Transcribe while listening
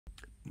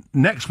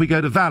Next we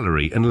go to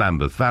Valerie in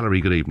Lambeth.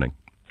 Valerie, good evening.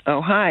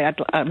 Oh, hi.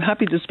 I'm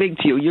happy to speak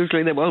to you.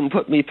 Usually they won't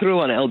put me through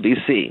on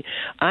LBC.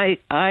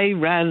 I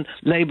ran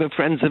Labour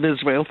Friends of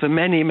Israel for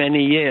many,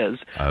 many years.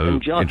 Oh,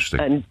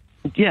 interesting.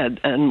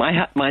 And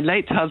my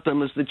late husband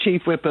was the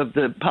chief whip of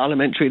the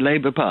Parliamentary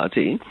Labour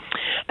Party,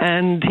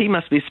 and he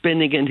must be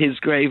spinning in his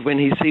grave when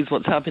he sees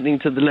what's happening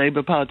to the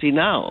Labour Party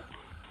now.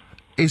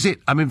 Is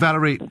it? I mean,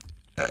 Valerie,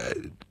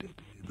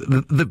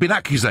 there have been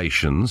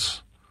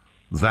accusations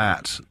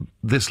that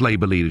this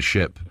Labour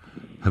leadership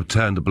have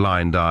turned a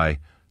blind eye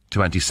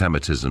to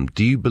anti-Semitism.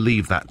 Do you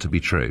believe that to be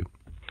true?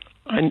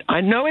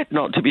 I know it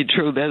not to be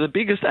true. They're the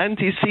biggest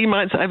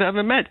anti-Semites I've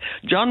ever met.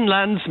 John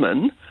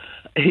Landsman,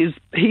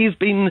 he's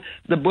been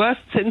the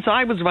worst since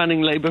I was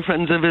running Labour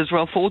Friends of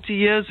Israel 40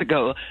 years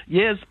ago.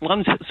 As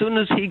soon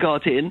as he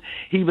got in,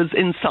 he was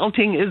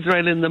insulting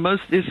Israel in the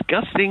most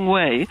disgusting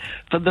way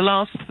for the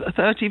last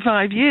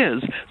 35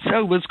 years.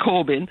 So was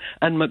Corbyn,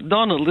 and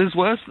MacDonald is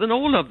worse than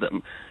all of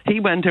them. He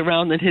went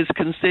around in his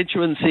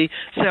constituency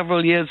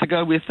several years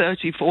ago with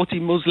 30, 40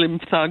 Muslim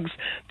thugs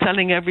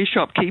telling every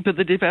shopkeeper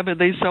that if ever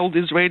they sold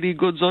Israeli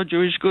goods or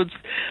Jewish goods,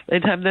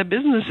 they'd have their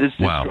businesses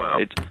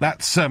destroyed.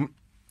 Wow.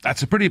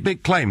 That's a pretty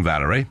big claim,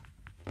 Valerie.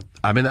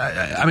 I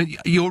mean,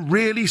 you're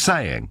really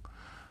saying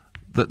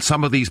that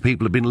some of these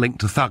people have been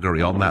linked to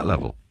thuggery on that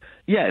level?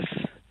 Yes.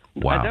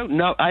 Wow. I don't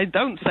know. I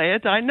don't say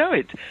it. I know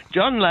it.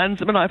 John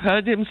Landsman, I've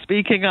heard him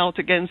speaking out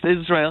against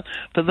Israel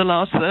for the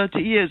last 30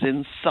 years,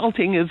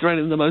 insulting Israel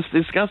in the most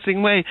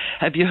disgusting way.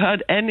 Have you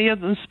heard any of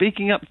them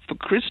speaking up for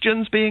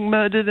Christians being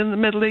murdered in the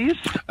Middle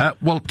East?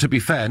 Well, to be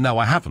fair, no,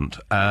 I haven't.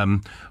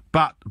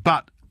 But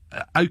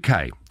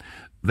okay,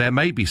 there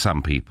may be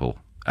some people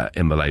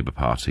in the Labour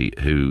Party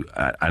who,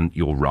 and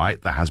you're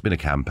right, there has been a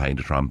campaign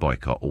to try and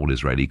boycott all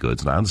Israeli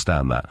goods, and I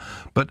understand that.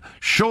 But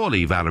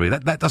surely, Valerie,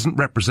 that doesn't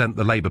represent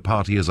the Labour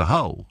Party as a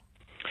whole.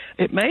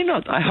 It may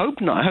not. I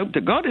hope not. I hope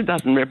to God it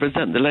doesn't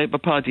represent the Labour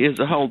Party as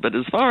a whole. But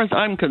as far as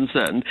I'm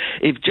concerned,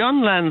 if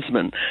John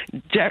Landsman,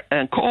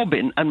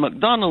 Corbyn and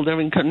MacDonald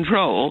are in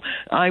control,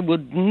 I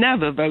would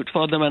never vote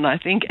for them. And I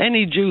think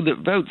any Jew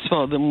that votes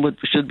for them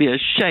should be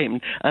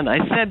ashamed. And I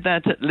said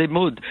that at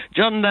Limmud.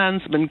 John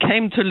Landsman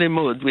came to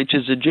Limmud, which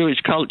is a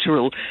Jewish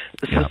cultural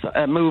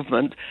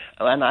movement,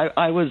 and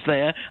I was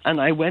there,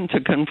 and I went to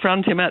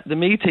confront him at the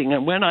meeting.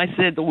 And when I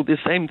said all the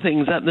same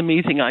things at the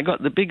meeting, I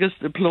got the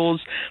biggest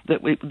applause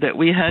that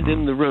we had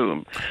in the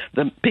room.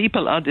 The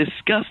people are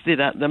disgusted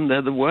at them.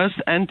 They're the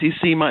worst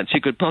anti-Semites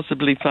you could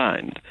possibly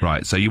find.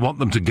 Right, so you want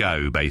them to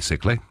go,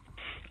 basically?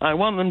 I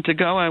want them to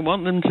go. I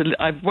want them to...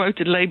 I've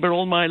voted Labour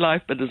all my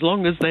life, but as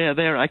long as they are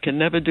there, I can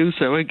never do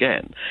so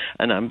again.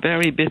 And I'm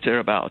very bitter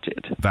about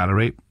it.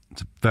 Valerie,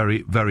 it's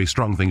very, very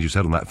strong things you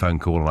said on that phone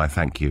call, and I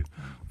thank you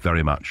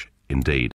very much indeed.